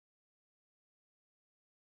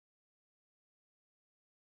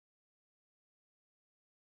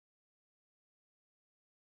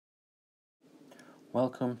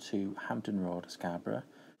Welcome to Hampton Road, Scarborough.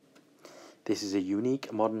 This is a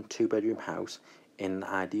unique modern two-bedroom house in an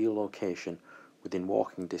ideal location within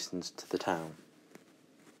walking distance to the town.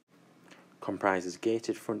 Comprises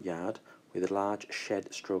gated front yard with a large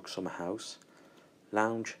shed/stroke summer house,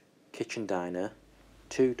 lounge, kitchen diner,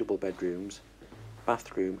 2 double bedrooms,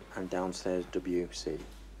 bathroom and downstairs WC.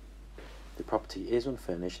 The property is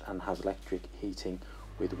unfurnished and has electric heating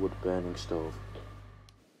with wood burning stove.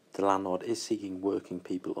 The landlord is seeking working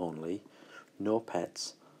people only, no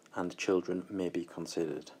pets and children may be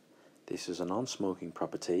considered. This is a non-smoking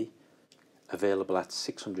property, available at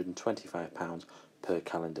 £625 per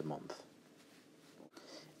calendar month.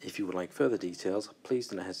 If you would like further details, please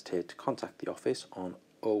do not hesitate to contact the office on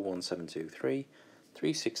 01723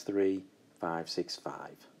 363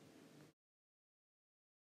 565.